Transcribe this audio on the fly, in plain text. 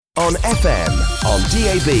On FM, on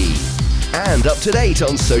DAB, and up to date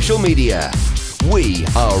on social media. We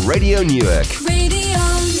are Radio Newark. Radio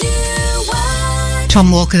Newark.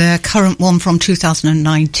 Tom Walker there, current one from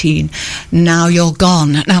 2019. Now You're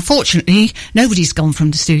Gone. Now, fortunately, nobody's gone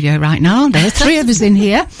from the studio right now. There are three of us in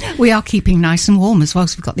here. We are keeping nice and warm as well,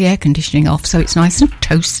 so we've got the air conditioning off, so it's nice and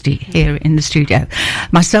toasty here in the studio.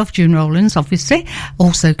 Myself, June Rowlands, obviously.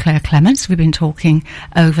 Also Claire Clements. We've been talking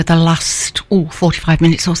over the last 45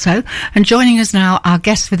 minutes or so. And joining us now, our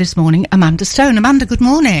guest for this morning, Amanda Stone. Amanda, good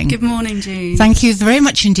morning. Good morning, June. Thank you very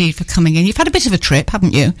much indeed for coming in. You've had a bit of a trip,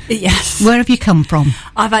 haven't you? Yes. Where have you come from?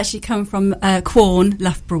 I've actually come from Quorn,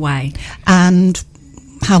 Loughborough Way. And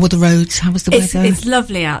how were the roads? How was the weather? It's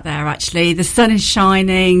lovely out there, actually. The sun is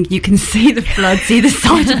shining. You can see the floods either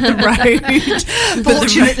side of the road.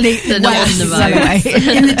 Fortunately, they're not on the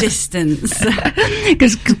road. In the distance.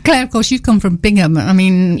 Because, Claire, of course, you've come from Bingham. I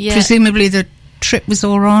mean, presumably the trip was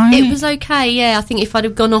all right? It was okay, yeah. I think if I'd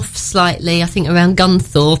have gone off slightly, I think around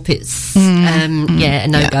Gunthorpe, it's a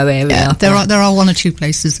no-go area. Yeah. There are one or two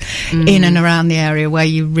places in and around the area where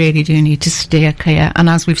you really do need to steer clear. And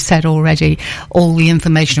as we've said already, all the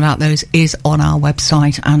information about those is on our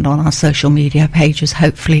website and on our social media pages.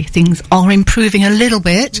 Hopefully things are improving a little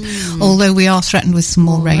bit, although we are threatened with some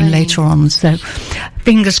more rain later on. So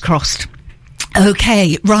fingers crossed.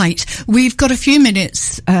 Okay, right. We've got a few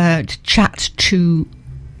minutes to chat to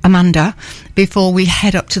Amanda before we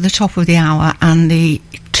head up to the top of the hour and the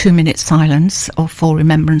 2-minute silence for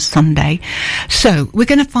Remembrance Sunday. So we're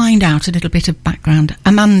going to find out a little bit of background.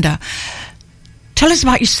 Amanda, tell us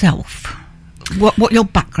about yourself. What your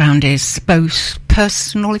background is, both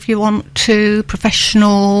personal, if you want to,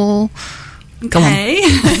 professional. Go on.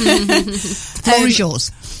 The floor is yours.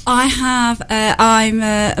 I'm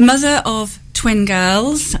a mother of twin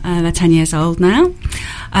girls. They're 10 years old now.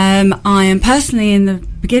 I am personally in the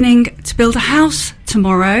beginning to build a house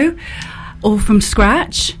tomorrow, all from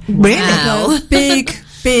scratch. Really? Wow.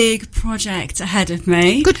 Big project ahead of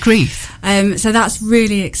me. Good grief. So that's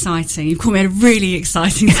really exciting. You've caught me at a really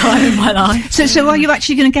exciting time in my life. So are you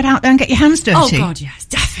actually going to get out there and get your hands dirty? Oh God, yes,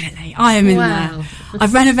 definitely. I am in there.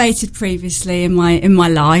 I've renovated previously in my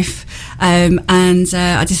life, and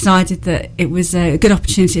I decided that it was a good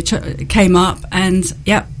opportunity. It came up, and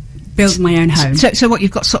build my own home. So what,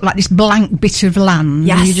 you've got sort of like this blank bit of land,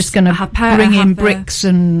 and you're just going to bring in bricks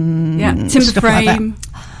and timber stuff frame, like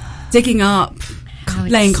that. Digging up,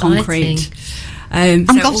 laying concrete. I'm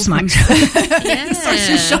gobsmacked. Sorry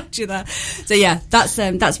to shock you there. So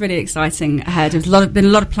that's really exciting ahead. There's been a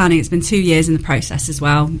lot of planning. It's been 2 years in the process as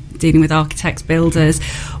well, dealing with architects, builders.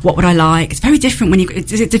 What would I like? It's very different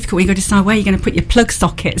is it difficult when you go to decide where you're going to put your plug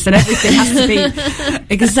sockets, and everything has to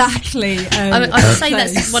be exactly. I would say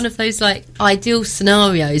that's one of those like ideal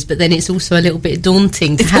scenarios, but then it's also a little bit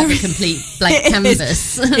daunting to have a complete blank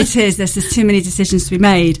canvas. It is. There's too many decisions to be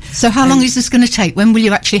made. So how long is this going to take? When will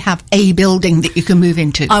you actually have a building that you can move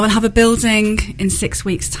into? I will have a building in 6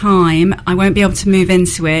 weeks' time. I won't be able to move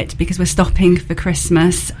into it because we're stopping for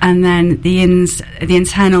Christmas, and then the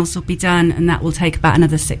internals will be done, and that will take about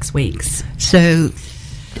another 6 weeks. So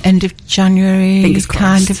end of January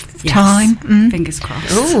kind of time. Fingers crossed.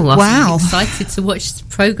 Oh, wow. I'm excited to watch the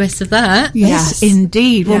progress of that. Yes,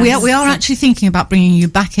 indeed. Well, we are actually thinking about bringing you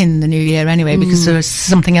back in the new year anyway, because there was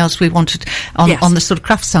something else we wanted on the sort of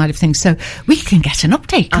craft side of things. So we can get an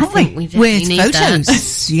update, can't we? With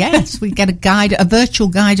photos. Yes, we get a virtual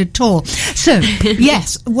guided tour. So,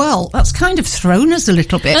 yes, well, that's kind of thrown us a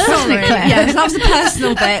little bit. Sorry, Claire. Yeah, that was a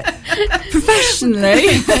personal bit. Professionally.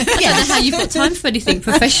 I don't know how you've got time for anything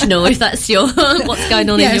professional if that's what's going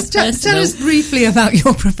on in your personal. Tell us briefly about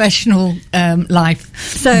your professional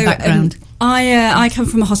life background. I come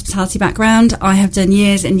from a hospitality background. I have done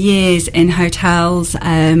years and years in hotels.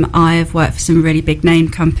 I have worked for some really big name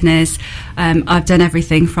companies. I've done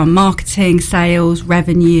everything from marketing, sales,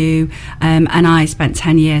 revenue, and I spent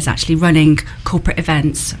 10 years actually running corporate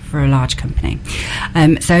events for a large company.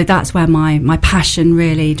 So that's where my passion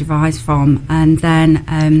really derives from. And then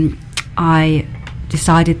I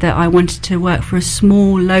decided that I wanted to work for a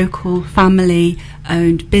small local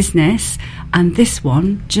family-owned business, and this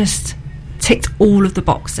one just ticked all of the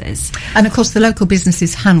boxes. And of course the local business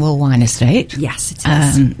is Hanwell Wine Estate. Yes, it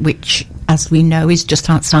is. Which, as we know, is just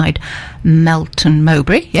outside Melton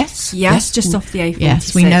Mowbray. Yes, just off the A46.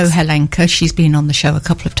 Yes, we know Helenka. She's been on the show a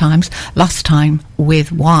couple of times, last time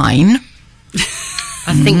with wine.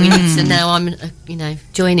 I think we need to, now I'm,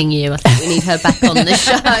 joining you, I think we need her back on the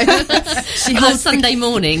show. She holds Sunday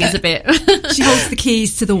morning is a bit... She holds the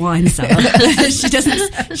keys to the wine cellar.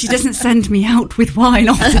 She doesn't send me out with wine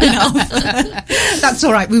often enough. That's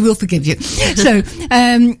all right, we will forgive you. So,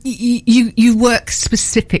 you work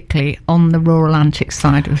specifically on the rural antics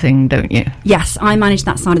side of the thing, don't you? Yes, I manage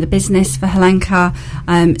that side of the business for Helenka.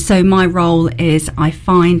 So my role is I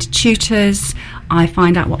find tutors, I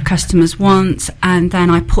find out what customers want, and then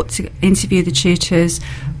I interview the tutors,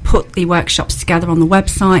 put the workshops together on the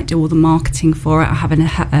website, do all the marketing for it. I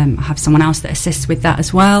have someone else that assists with that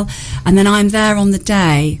as well. And then I'm there on the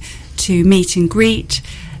day to meet and greet,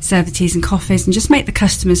 serve the teas and coffees, and just make the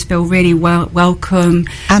customers feel really welcome.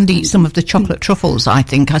 And eat some of the chocolate truffles, I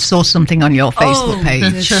think. I saw something on your Facebook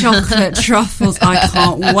page. The chocolate truffles. I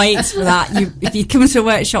can't wait for that. If you come to a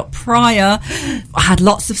workshop prior, I had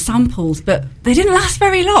lots of samples, but they didn't last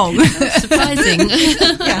very long. Surprising.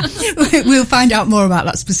 Yeah. We'll find out more about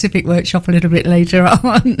that specific workshop a little bit later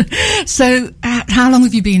on. So, how long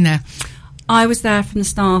have you been there? I was there from the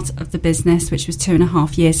start of the business, which was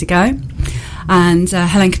 2.5 years ago. And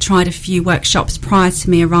Helenka tried a few workshops prior to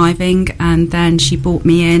me arriving, and then she brought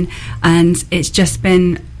me in. And it's just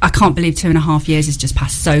been, I can't believe 2.5 years has just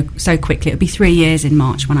passed so quickly. It'll be 3 years in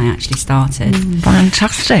March when I actually started.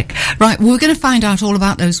 Fantastic. Right, we're going to find out all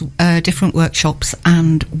about those different workshops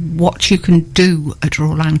and what you can do at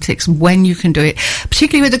Rural Antics, when you can do it,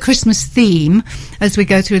 particularly with the Christmas theme as we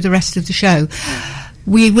go through the rest of the show.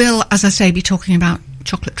 We will, as I say, be talking about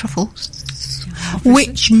chocolate truffles,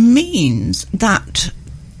 which means that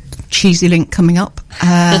Cheesy Link coming up.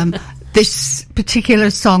 This particular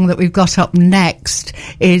song that we've got up next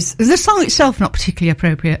is the song itself not particularly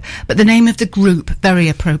appropriate, but the name of the group very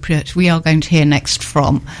appropriate. We are going to hear next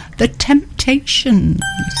from The Temptations.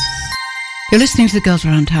 You're listening to the Girls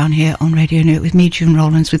Around Town here on Radio Newark with me, June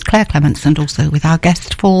Rowlands, with Claire Clements, and also with our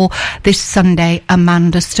guest for this Sunday,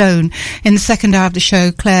 Amanda Stone. In the second hour of the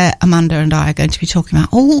show, Claire, Amanda and I are going to be talking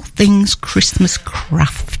about all things Christmas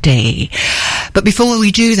crafty. But before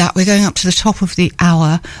we do that, we're going up to the top of the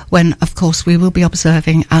hour when, of course, we will be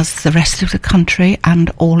observing, as the rest of the country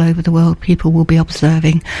and all over the world, people will be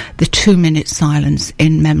observing the 2-minute silence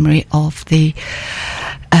in memory of the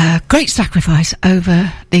great sacrifice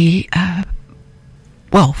over the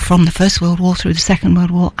from the First World War through the Second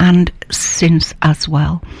World War and since as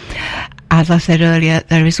well. As I said earlier,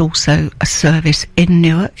 there is also a service in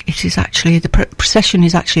Newark. It is actually, the procession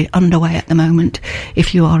is actually underway at the moment.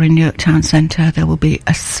 If you are in Newark Town Centre, there will be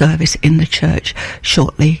a service in the church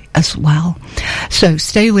shortly as well. So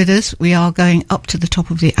stay with us. We are going up to the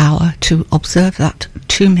top of the hour to observe that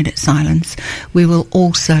 2-minute silence. We will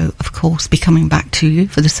also, of course, be coming back to you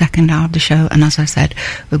for the second hour of the show. And as I said,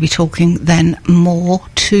 we'll be talking then more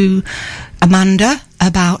to Amanda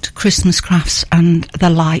about Christmas crafts and the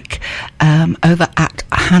like over at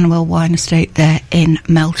Hanwell Wine Estate there in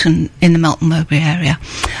Melton, in the Melton Mowbray area.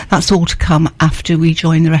 That's all to come after we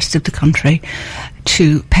join the rest of the country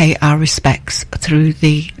to pay our respects through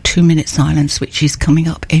the 2-minute silence, which is coming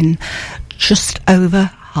up in just over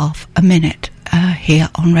half a minute here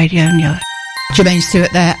on Radio Newark. Jermaine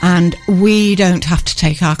Stewart there, and we don't have to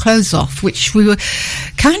take our clothes off, which we were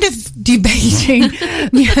kind of debating.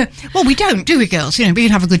 Yeah. Well, we don't, do we, girls? We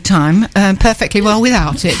can have a good time perfectly well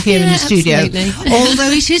without it here in the studio. Absolutely.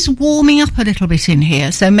 Although it is warming up a little bit in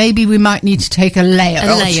here, so maybe we might need to take a layer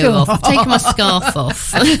off. I've taken my scarf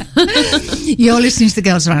off. You're listening to the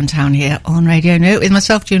Girls Around Town here on Radio Newark with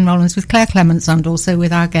myself, June Rowlands, with Claire Clements, and also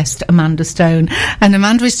with our guest Amanda Stone. And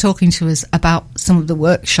Amanda is talking to us about some of the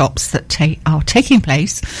workshops that take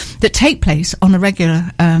place on a regular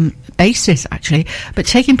basis, actually, but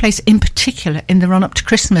taking place in particular in the run-up to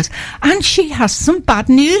Christmas. And she has some bad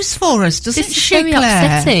news for us, doesn't she, Claire?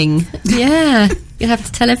 It's very upsetting. Yeah, you'll have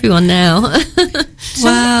to tell everyone now.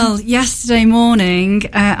 Well, yesterday morning,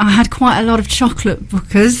 I had quite a lot of chocolate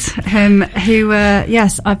bookers who,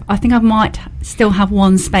 I think I might still have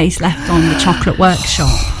one space left on the chocolate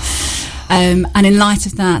workshop. And in light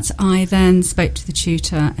of that, I then spoke to the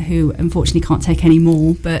tutor, who unfortunately can't take any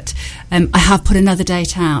more, but I have put another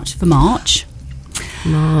date out for March.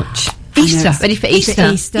 Easter. Ready for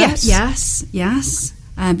Easter? Yes.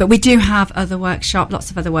 But we do have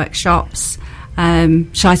lots of other workshops.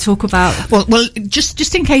 Shall I talk about... Well,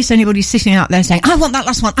 just in case anybody's sitting out there saying, I want that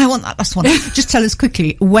last one, just tell us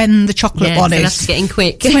quickly when the chocolate one is. Have to get in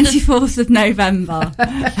quick. 24th of November.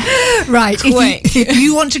 Right. If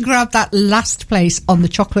you want to grab that last place on the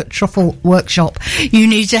chocolate truffle workshop, you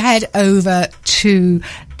need to head over to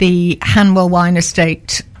the Hanwell Wine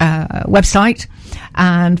Estate website.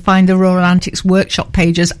 and find the Rural Antics workshop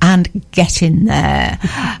pages and get in there.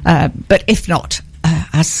 But if not,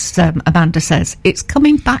 as Amanda says, it's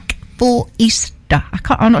coming back for Easter.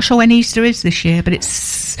 I'm not sure when Easter is this year, but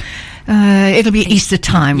it's it'll be Easter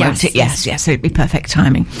time, won't it? Yes, it'll be perfect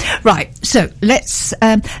timing. Right, so let's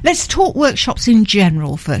talk workshops in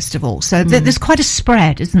general first of all. So there's quite a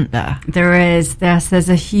spread, isn't there? There is. There's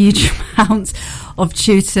a huge amount of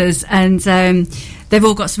tutors, and they've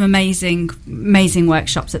all got some amazing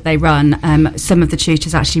workshops that they run. Some of the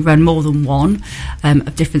tutors actually run more than one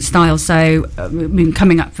of different styles. So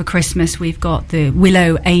coming up for Christmas, we've got the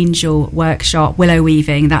Willow Angel workshop, willow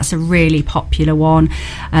weaving. That's a really popular one.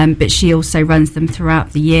 But she also runs them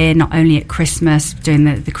throughout the year, not only at Christmas, doing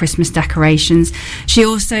the Christmas decorations. She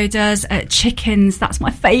also does chickens. That's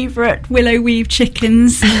my favourite, willow weave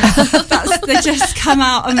chickens. They just come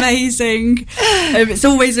out amazing. It's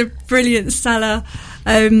always a brilliant seller.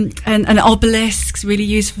 And obelisks, really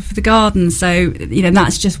useful for the garden. So,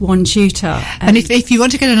 that's just one tutor. And if you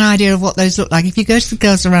want to get an idea of what those look like, if you go to the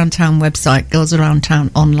Girls Around Town website,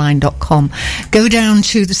 girlsaroundtownonline.com, go down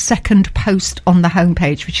to the second post on the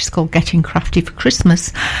homepage, which is called Getting Crafty for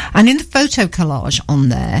Christmas. And in the photo collage on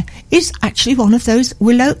there is actually one of those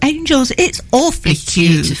willow angels. It's awfully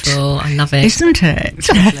cute. Beautiful. I love it. Isn't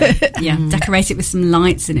it? Yeah, decorate it with some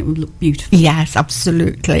lights and it will look beautiful. Yes,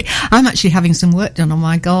 absolutely. I'm actually having some work done on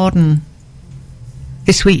my garden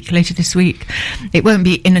later this week. It won't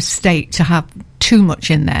be in a state to have too much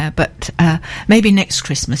in there, but maybe next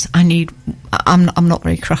Christmas I'm not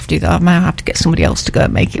very crafty though. I might have to get somebody else to go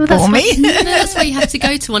and make it for me. That's why you have to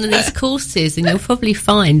go to one of these courses, and you'll probably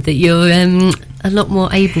find that you're a lot more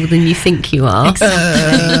able than you think you are.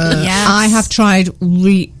 Exactly. Yes. I have tried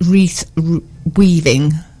wreath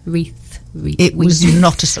weaving. It was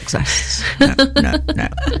not a success. No.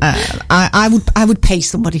 I would pay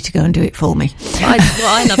somebody to go and do it for me. What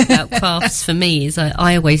I love about crafts for me is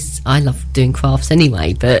I love doing crafts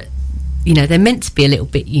anyway, but they're meant to be a little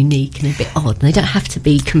bit unique and a bit odd. They don't have to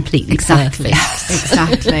be completely perfect.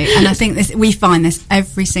 Exactly. And I think we find this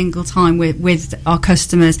every single time with our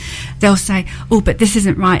customers. They'll say, "Oh, but this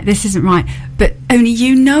isn't right. But only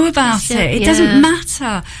you know about it. It doesn't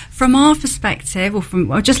matter." From our perspective,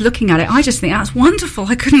 or just looking at it, I just think that's wonderful.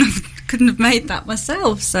 I couldn't have made that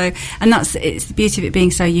myself. So, and it's the beauty of it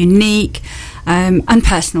being so unique and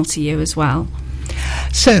personal to you as well.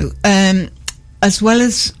 So, as well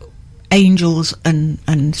as angels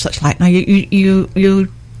and such like. Now you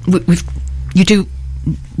do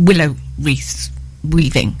willow wreaths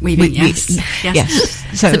weaving. Yes.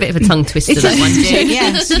 So it's a bit of a tongue twister, that one.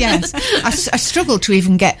 Yes. I struggled to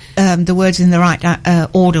even get the words in the right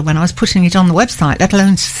order when I was putting it on the website, let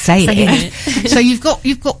alone say it. So you've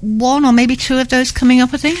got one or maybe two of those coming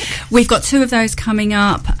up, I think. We've got two of those coming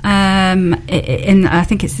up. In I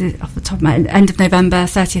think it's off the top of my end of November,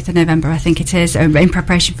 30th of November, I think it is, in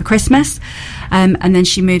preparation for Christmas. And then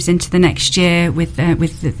she moves into the next year with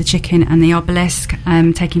the chicken and the obelisk,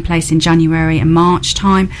 taking place in January and March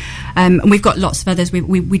time. And we've got lots of others.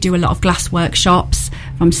 We do a lot of glass workshops,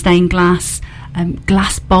 from stained glass,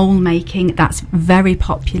 glass bowl making. That's very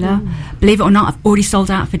popular. Believe it or not, I've already sold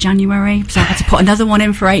out for January, so I had to put another one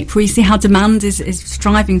in for April. You see how demand is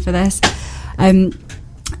striving for this. And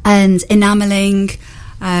enamelling.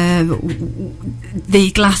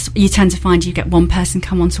 The glass, you tend to find you get one person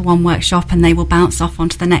come onto one workshop and they will bounce off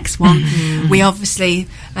onto the next one. We obviously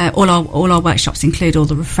all our workshops include all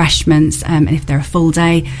the refreshments, and if they're a full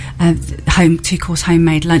day, 2-course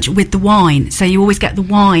homemade lunch with the wine. So you always get the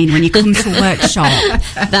wine when you come to a workshop.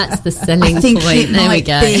 That's the selling I think point. It there might we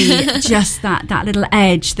go. Be just that little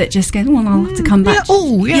edge that just goes, well, I'll have to come back.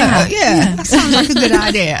 Yeah. That sounds like a good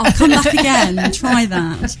idea. I'll come back again and try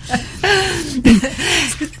that.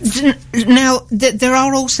 Now, there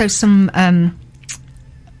are also some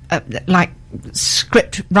like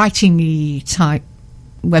script writing type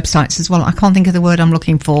websites as well. I can't think of the word I'm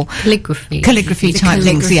looking for. Calligraphy type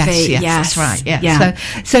things. Yes, that's right. Yeah.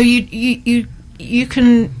 So you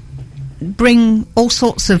can bring all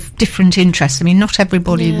sorts of different interests. I mean, not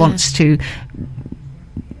everybody wants to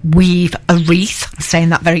weave a wreath, saying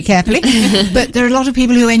that very carefully, but there are a lot of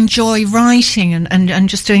people who enjoy writing and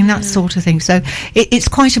just doing that sort of thing. So it's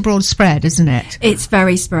quite a broad spread, isn't it? It's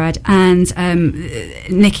very spread. And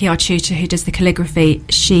Nikki, our tutor who does the calligraphy,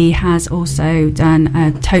 she has also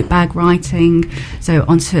done tote bag writing, so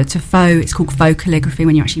onto faux. It's called faux calligraphy,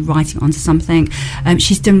 when you're actually writing onto something.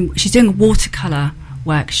 She's doing a watercolour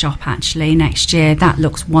workshop actually next year. That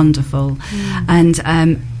looks wonderful. And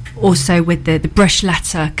also with the brush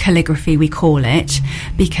letter calligraphy, we call it,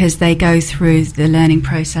 because they go through the learning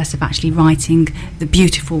process of actually writing the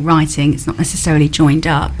beautiful writing. It's not necessarily joined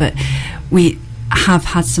up, but we have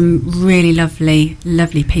had some really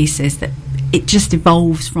lovely pieces that it just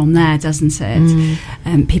evolves from there, doesn't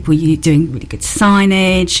it? People doing really good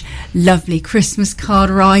signage, lovely Christmas card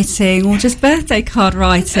writing, or just birthday card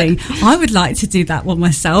writing. I would like to do that one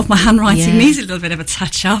myself. My handwriting needs a little bit of a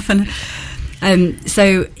touch up, and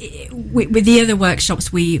so with the other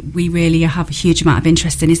workshops we really have a huge amount of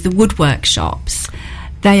interest in is the wood workshops.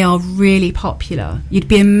 They are really popular. You'd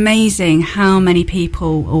be amazing how many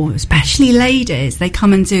people, or especially ladies, they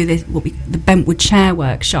come and do this, the Bentwood Chair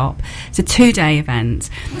Workshop. It's a 2-day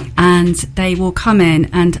event, and they will come in,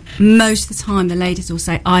 and most of the time the ladies will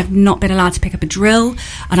say, I've not been allowed to pick up a drill,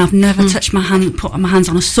 and I've never touched my hand, put my hands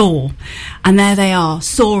on a saw. And there they are,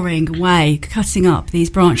 sawing away, cutting up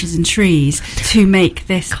these branches and trees to make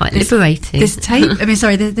this... Quite liberating. This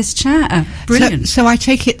chair. Brilliant. So I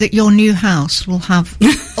take it that your new house will have...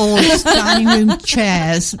 all its dining room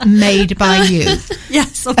chairs made by you.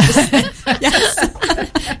 Yes, obviously.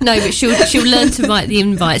 Yes. No, but she'll learn to write the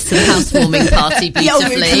invites to the housewarming party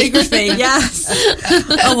beautifully. Calligraphy, yes.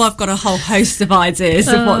 Oh, I've got a whole host of ideas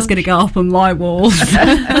of what's going to go up on my walls.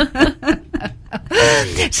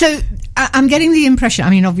 So I'm getting the impression, I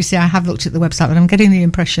mean, obviously I have looked at the website, but I'm getting the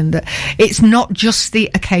impression that it's not just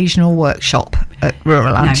the occasional workshop at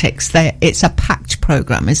Rural Antics. It's a packed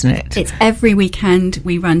programme, isn't it? It's every weekend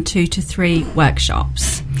we run 2 to 3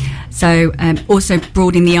 workshops. So also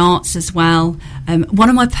broadening the arts as well. One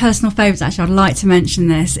of my personal favourites, actually, I'd like to mention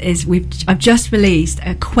this, is I've just released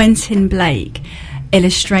a Quentin Blake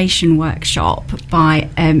illustration workshop by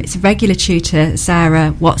it's a regular tutor,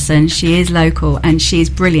 Sarah Watson. She is local and she is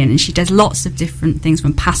brilliant, and she does lots of different things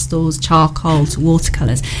from pastels, charcoal to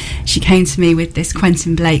watercolours. She came to me with this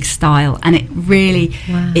Quentin Blake style, and it really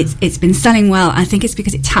it's been selling well. I think it's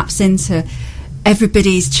because it taps into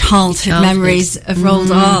everybody's childhood memories of Roald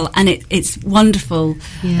Dahl, and it's wonderful.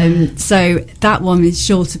 So that one is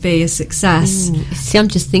sure to be a success. See, I'm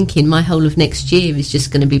just thinking my whole of next year is just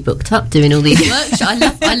going to be booked up doing all these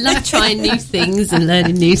workshops. I love trying new things and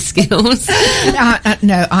learning new skills.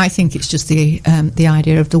 No, I think it's just the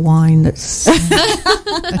idea of the wine that's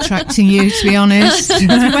attracting you, to be honest. We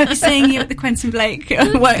won't be seeing you at the Quentin Blake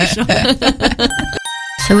workshop.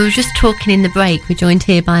 So we were just talking in the break. We're joined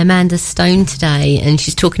here by Amanda Stone today, and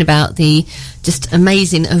she's talking about the just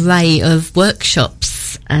amazing array of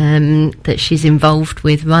workshops that she's involved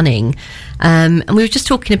with running. And we were just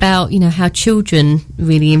talking about, how children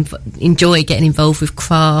really enjoy getting involved with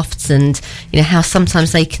crafts, and, how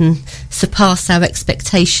sometimes they can surpass our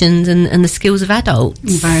expectations and the skills of adults.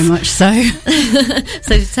 Very much so.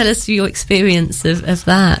 So tell us your experience of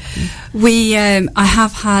that. I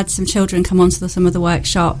have had some children come onto some of the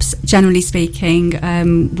workshops. Generally speaking,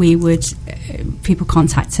 people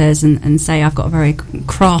contact us and say, I've got a very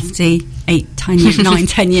crafty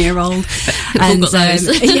 9-10-year-old, and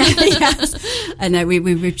and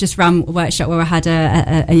we've just run a workshop where I had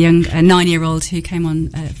a young 9-year-old who came on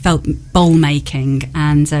felt bowl making,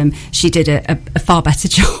 and she did a far better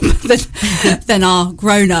job than our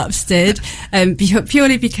grown-ups did,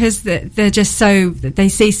 purely because they're just so, they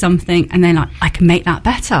see something and they're like, I can make that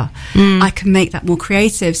better, I can make that more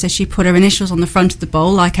creative. So she put her initials on the front of the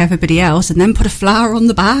bowl like everybody else, and then put a flower on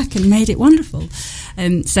the back and made it wonderful.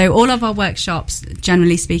 So all of our workshops,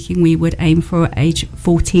 generally speaking, we would aim for age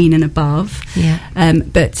 14 and above.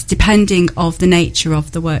 But depending of the nature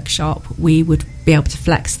of the workshop, we would be able to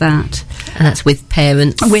flex that. And that's with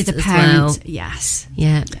parents. With a parent, well. yes.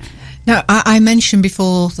 Yeah. Now, I mentioned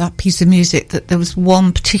before that piece of music that there was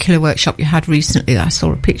one particular workshop you had recently that I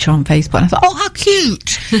saw a picture on Facebook, and I thought, oh, how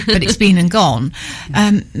cute! But it's been and gone.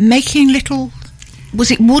 Making little... Was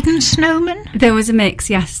it wooden snowmen? There was a mix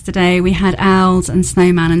yesterday. We had owls and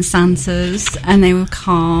snowman and Santas, and they were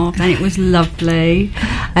carved, and it was lovely.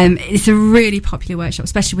 It's a really popular workshop,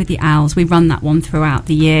 especially with the owls. We run that one throughout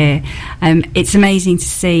the year. It's amazing to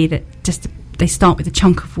see that they start with a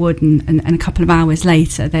chunk of wood, and a couple of hours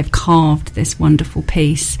later they've carved this wonderful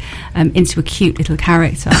piece into a cute little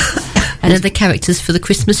character. And are the characters for the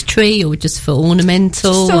Christmas tree or just for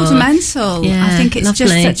ornamental? Just ornamental. Yeah, I think it's lovely.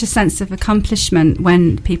 just such a sense of accomplishment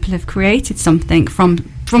when people have created something from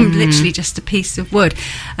literally just a piece of wood.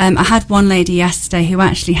 I had one lady yesterday who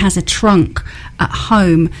actually has a trunk at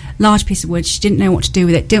home, large piece of wood. She didn't know what to do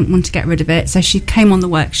with it, didn't want to get rid of it, so she came on the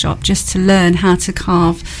workshop just to learn how to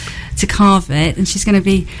carve it, and she's going to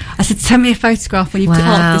be, I said, send me a photograph when you've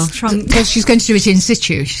carved this trunk. Because she's going to do it in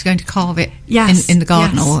situ. She's going to carve it in the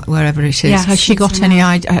garden or wherever it is. Yes, Had she got any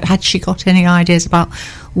ideas about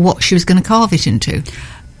what she was going to carve it into?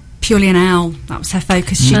 Purely an owl. That was her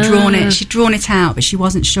focus. She'd drawn it out, but she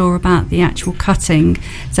wasn't sure about the actual cutting.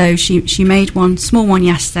 So she made one small one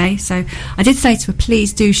yesterday. So I did say to her,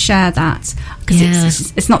 please do share that,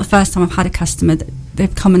 because it's not the first time I've had a customer that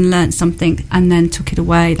they've come and learnt something and then took it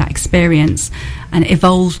away, that experience, and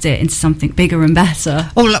evolved it into something bigger and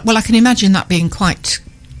better. Oh, well, I can imagine that being quite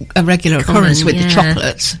a regular occurrence with the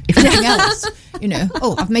chocolates. If nothing else,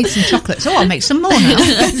 I've made some chocolates. Oh, I'll make some more now.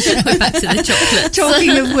 We're back to the chocolates.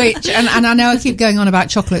 Talking of which, and I know I keep going on about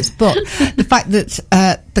chocolates, but the fact that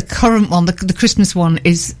the current one, the Christmas one,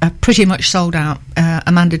 is pretty much sold out.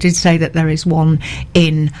 Amanda did say that there is one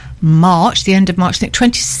in March, the end of March, I think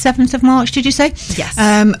 27th of March, did you say?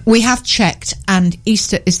 Yes. We have checked, and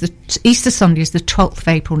Easter Sunday is the 12th of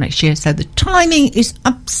April next year, so the timing is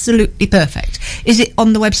absolutely perfect. Is it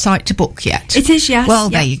on the website to book yet? It is, yes. Well,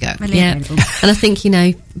 there you go. Really available. And I think,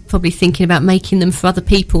 probably thinking about making them for other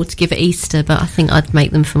people to give at Easter, but I think I'd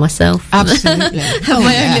make them for myself. Absolutely. Have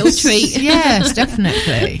my own little treat. Yes,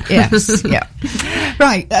 definitely. Yes, yeah.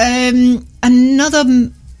 Right.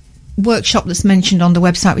 Another workshop that's mentioned on the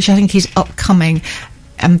website, which I think is upcoming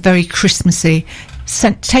and very Christmassy,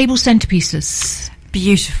 table centerpieces.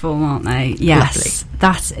 Beautiful, aren't they? Yes.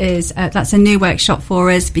 Lovely. That's a new workshop for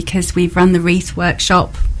us, because we've run the wreath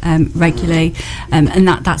workshop regularly, and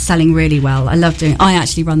that's selling really well. I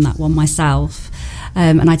actually run that one myself.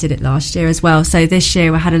 And I did it last year as well. So this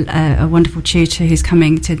year I had a wonderful tutor who's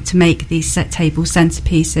coming to make these table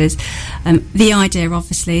centerpieces. The idea,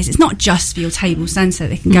 obviously, is it's not just for your table center.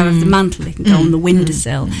 They can go over the mantle, they can go on the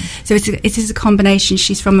windowsill. So it is a combination.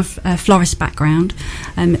 She's from a florist background,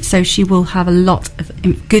 so she will have a lot of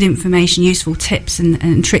good information, useful tips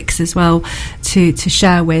and tricks as well to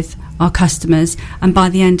share with our customers. And by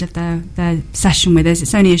the end of their session with us,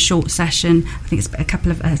 it's only a short session, I think it's a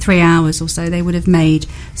couple of 3 hours or so, they would have made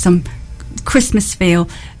some Christmas feel.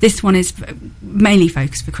 This one is mainly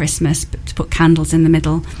focused for Christmas, but to put candles in the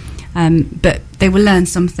middle, but they will learn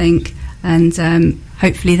something, and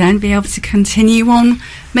hopefully then be able to continue on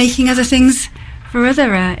making other things for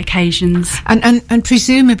other occasions. And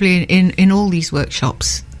presumably in all these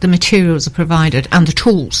workshops, the materials are provided and the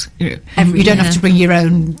tools. You don't have to bring your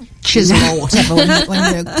own chisel or whatever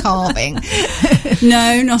when you're carving.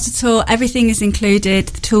 No, not at all. Everything is included: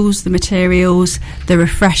 the tools, the materials, the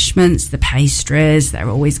refreshments, the pastries. They're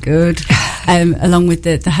always good, along with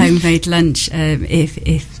the homemade lunch. If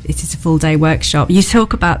it is a full day workshop. You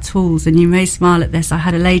talk about tools, and you may smile at this. I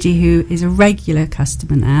had a lady who is a regular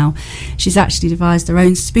customer now. She's actually devised her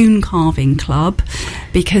own spoon carving club,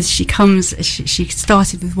 because she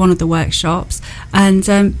started with one of the workshops, and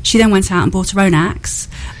she then went out and bought her own axe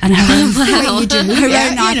and her own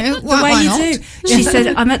knife. Why not? She said,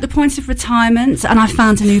 I'm at the point of retirement and I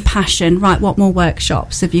found a new passion. Right, what more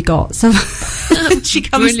workshops have you got? So she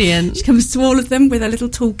comes to all of them with a little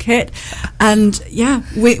toolkit, and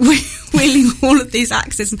wheeling all of these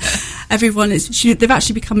axes. They've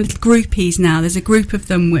actually become little groupies now. There's a group of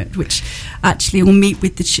them which actually will meet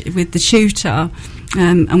with the tutor.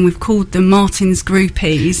 And we've called them Martin's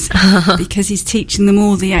Groupies because he's teaching them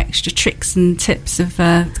all the extra tricks and tips of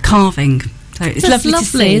carving. So it's lovely to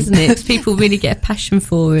see, isn't it? People really get a passion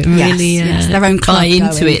for it and their own buy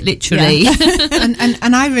into it, literally. Yeah.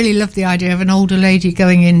 and I really love the idea of an older lady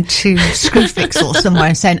going into Screwfix or somewhere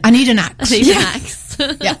and saying, I need an axe.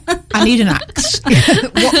 Yeah, I need an axe.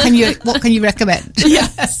 What can you recommend?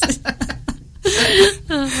 Yes.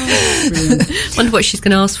 Wonder what she's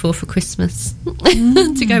going to ask for Christmas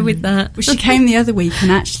to go with that. Well, she came the other week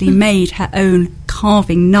and actually made her own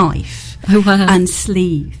carving knife and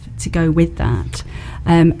sleeve to go with that.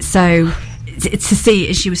 So to see,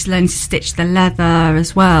 as she was learning to stitch the leather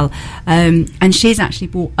as well, and she's actually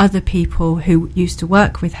brought other people who used to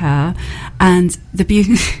work with her, and the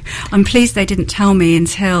beauty I'm pleased they didn't tell me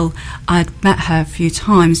until I'd met her a few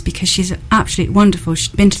times, because she's absolutely wonderful.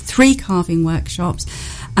 She'd been to 3 carving workshops,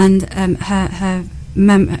 and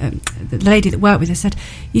the lady that worked with her said,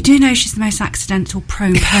 you do know she's the most accidental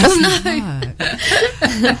prone person at work.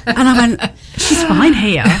 And I went, she's fine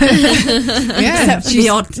here. Except for the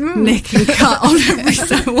odd nick and cut on every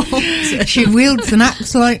so often. She wields an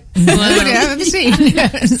axe like nobody I've ever seen.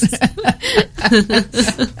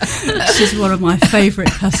 She's one of my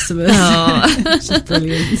favourite customers. She's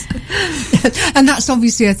brilliant. And that's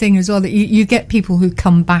obviously a thing as well, that you get people who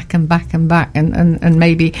come back and back and back, and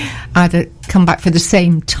maybe either come back for the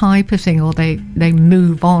same type of thing, or they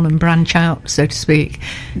move on and branch out, so to speak.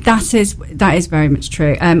 That is very much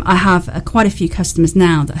true. I have quite a few customers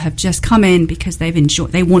now that have just come in because they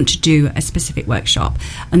want to do a specific workshop,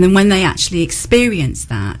 and then when they actually experience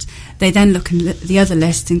that, they then look at the other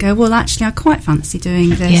list and go, well, actually, I quite fancy doing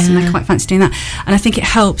this and I quite fancy doing that. And I think it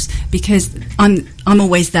helps because I'm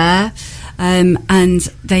always there. And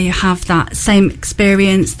they have that same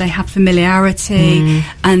experience, they have familiarity,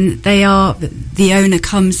 and the owner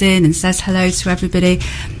comes in and says hello to everybody.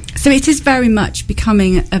 So it is very much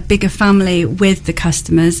becoming a bigger family with the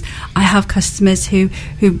customers. I have customers who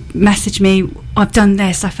message me, I've done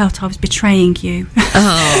this, I felt I was betraying you.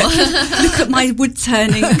 Oh. Look at my wood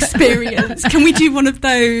turning experience. Can we do one of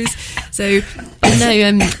those? So I know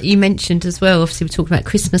you mentioned as well, obviously we're talking about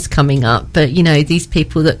Christmas coming up, but you know, these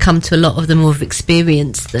people that come to a lot of them or have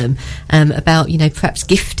experienced them, about, you know, perhaps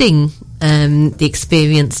gifting the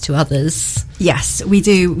experience to others. Yes, we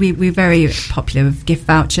do. We're very popular with gift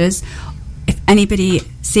vouchers. If anybody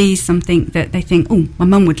sees something that they think, oh, my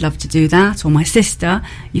mum would love to do that, or my sister,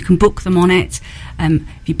 you can book them on it.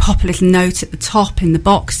 If you pop a little note at the top in the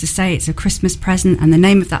box to say it's a Christmas present and the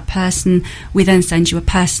name of that person, we then send you a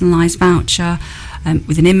personalised voucher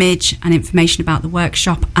with an image and information about the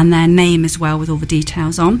workshop and their name as well, with all the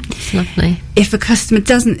details on. That's lovely. If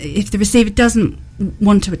the receiver doesn't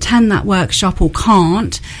want to attend that workshop or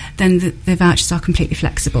can't, then the vouchers are completely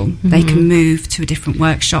flexible. They can move to a different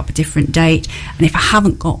workshop, a different date, and if I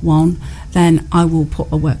haven't got one, then I will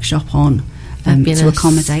put a workshop on to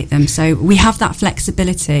accommodate them. So we have that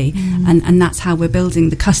flexibility, and that's how we're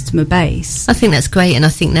building the customer base. I think that's great, and I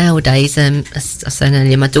think nowadays, as I said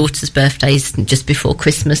earlier, my daughter's birthday is just before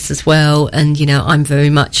Christmas as well, and you know, I'm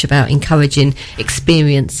very much about encouraging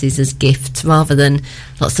experiences as gifts rather than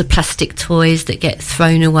lots of plastic toys that get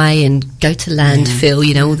thrown away and go to landfill,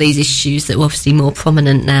 you know, all these issues that are obviously more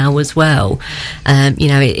prominent now as well. You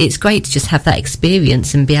know, it's great to just have that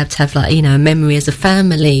experience and be able to have, like, you know, a memory as a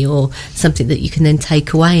family or something that you can then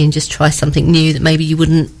take away and just try something new that maybe you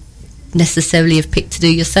wouldn't necessarily have picked to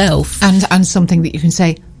do yourself. And something that you can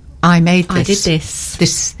say, I made this. I did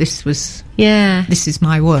this. This was... Yeah. This is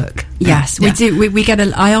my work. Yes, we do. We get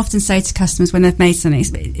I often say to customers when they've made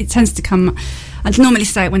something, it tends to come... I'd normally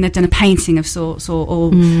say it when they've done a painting of sorts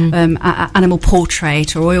or animal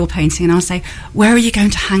portrait or oil painting, and I'll say, where are you going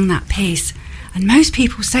to hang that piece? And most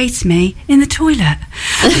people say to me, in the toilet.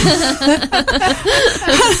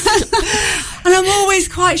 And I'm always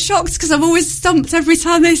quite shocked because I'm always stumped every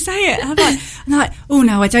time they say it. I'm like, oh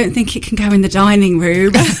no, I don't think it can go in the dining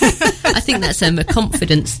room. I think that's a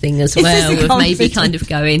confidence thing as well, of maybe kind of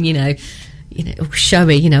going, you know,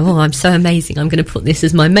 showy, you know, oh, I'm so amazing, I'm going to put this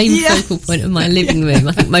as my main focal point of my living room.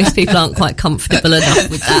 I think most people aren't quite comfortable enough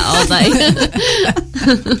with that, are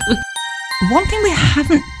they? One thing we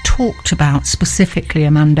haven't talked about specifically,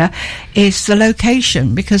 Amanda, is the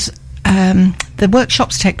location, because the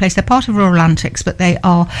workshops take place, they're part of Rural Antics, but they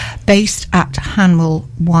are based at Hanwell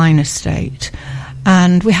Wine Estate.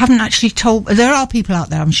 And we haven't actually told, there are people out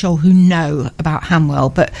there, I'm sure, who know about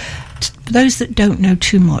Hanwell, but for those that don't know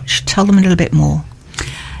too much, tell them a little bit more.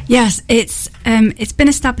 Yes, it's been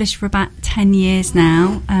established for about 10 years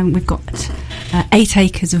now. We've got 8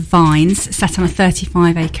 acres of vines set on a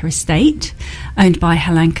 35-acre estate owned by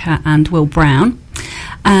Helenka and Will Brown,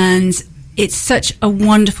 and it's such a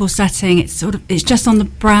wonderful setting. It's just on the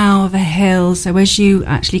brow of a hill, so as you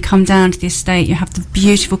actually come down to the estate, you have the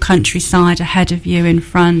beautiful countryside ahead of you in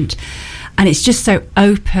front, and it's just so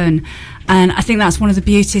open. And I think that's one of the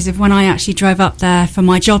beauties of when I actually drove up there for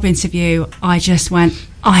my job interview. I just went,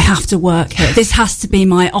 I have to work here. This has to be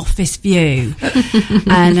my office view.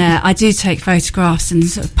 And I do take photographs and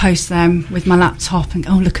sort of post them with my laptop and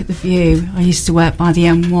go, oh, look at the view. I used to work by the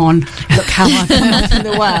M1. Look how I've come up in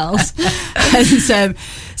the Wells.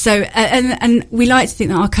 And we like to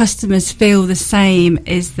think that our customers feel the same,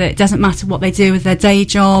 is that it doesn't matter what they do with their day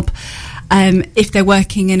job. If they're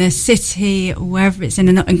working in a city or wherever it's in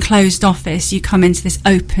an enclosed office, you come into this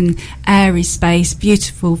open, airy space,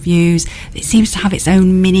 beautiful views. It seems to have its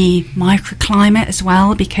own mini microclimate as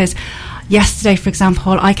well, because yesterday, for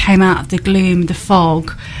example, I came out of the gloom, the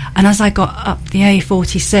fog, and as I got up the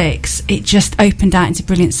A46, it just opened out into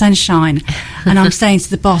brilliant sunshine. And I'm saying to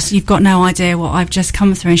the boss, you've got no idea what I've just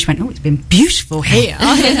come through. And she went, oh, it's been beautiful here.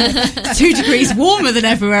 2 degrees warmer than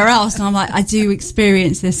everywhere else. And I'm like, I do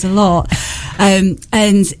experience this a lot. And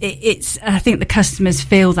it's I think the customers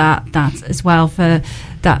feel that as well, for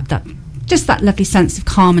that just that lovely sense of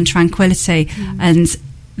calm and tranquility. And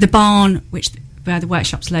the barn, where the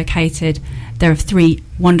workshop's located, there are 3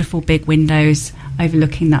 wonderful big windows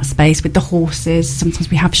overlooking that space with the horses.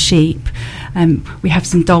 Sometimes we have sheep. We have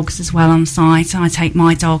some dogs as well on site. I take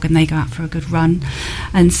my dog and they go out for a good run.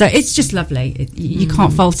 And so it's just lovely. You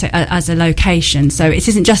can't fault it as a location. So it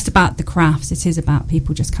isn't just about the crafts. It is about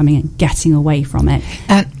people just coming and getting away from it.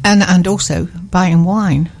 And also buying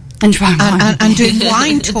wine. And try wine. And doing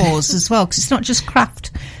wine tours as well, because it's not just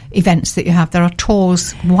craft events that you have. There are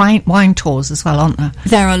tours, wine tours as well, aren't there?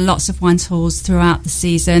 There are lots of wine tours throughout the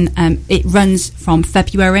season. It runs from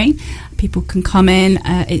February. People can come in.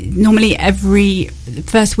 Normally every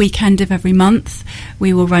first weekend of every month,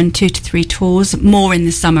 we will run 2 to 3 tours, more in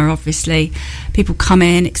the summer, obviously. People come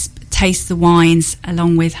in, taste the wines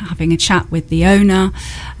along with having a chat with the owner,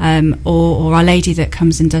 or our lady that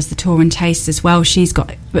comes and does the tour and taste as well. She's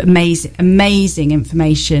got amazing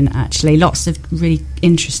information, actually, lots of really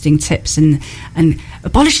interesting tips, and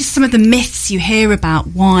abolishes some of the myths you hear about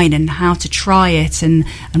wine and how to try it and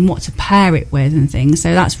what to pair it with and things.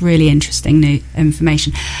 So that's really interesting new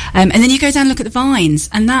information. And then you go down and look at the vines,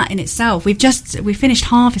 and that in itself, we finished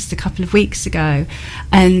harvest a couple of weeks ago,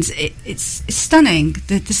 and it's stunning,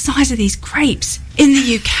 the size of these grapes in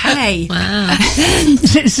the UK. Wow.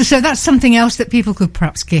 So that's something else that people could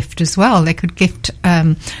perhaps gift as well. They could gift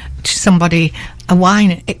to somebody a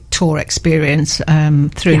wine tour experience through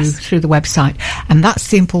the website, and that's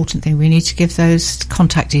the important thing. We need to give those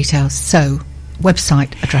contact details. So,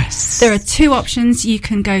 website address. There are 2 options. You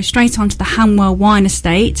can go straight onto the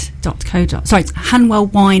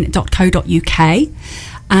hanwellwine.co.uk,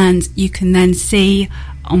 and you can then see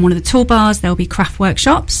on one of the toolbars there'll be craft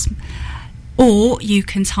workshops, or you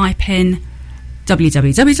can type in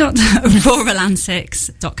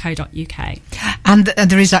www.ruralantics.co.uk. And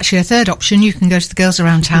there is actually a third option. You can go to the Girls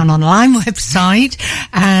Around Town online website,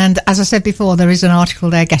 and as I said before, there is an article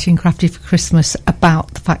there, Getting Crafty for Christmas,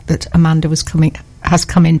 about the fact that Amanda has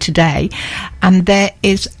come in today, and there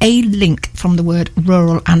is a link from the word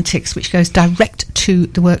Rural Antics which goes direct to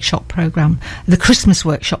the workshop programme, the Christmas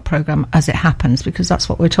workshop programme as it happens, because that's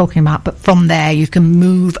what we're talking about. But from there you can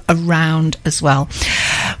move around as well.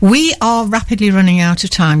 We are rapidly running out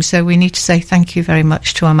of time, so we need to say thank you very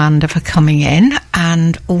much to Amanda for coming in,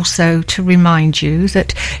 and also to remind you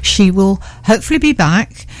that she will hopefully be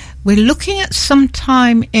back. We're looking at some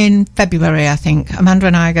time in February, I think. Amanda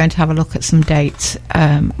and I are going to have a look at some dates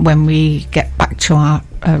when we get back to our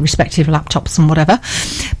respective laptops and whatever,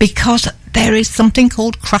 because there is something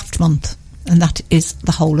called Craft Month, and that is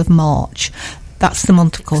the whole of March. That's the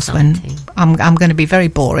month, of course, when I'm going to be very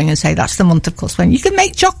boring and say that's the month, of course, when you can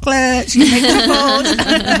make chocolates, you can make chocolate.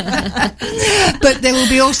 But there will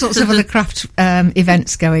be all sorts of other craft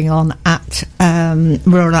events going on at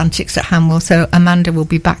Rural Antics at Hanwell. So Amanda will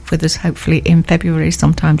be back with us hopefully in February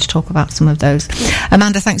sometime to talk about some of those.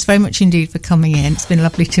 Amanda, thanks very much indeed for coming in. It's been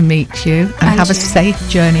lovely to meet you, and have a safe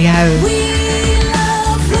journey home.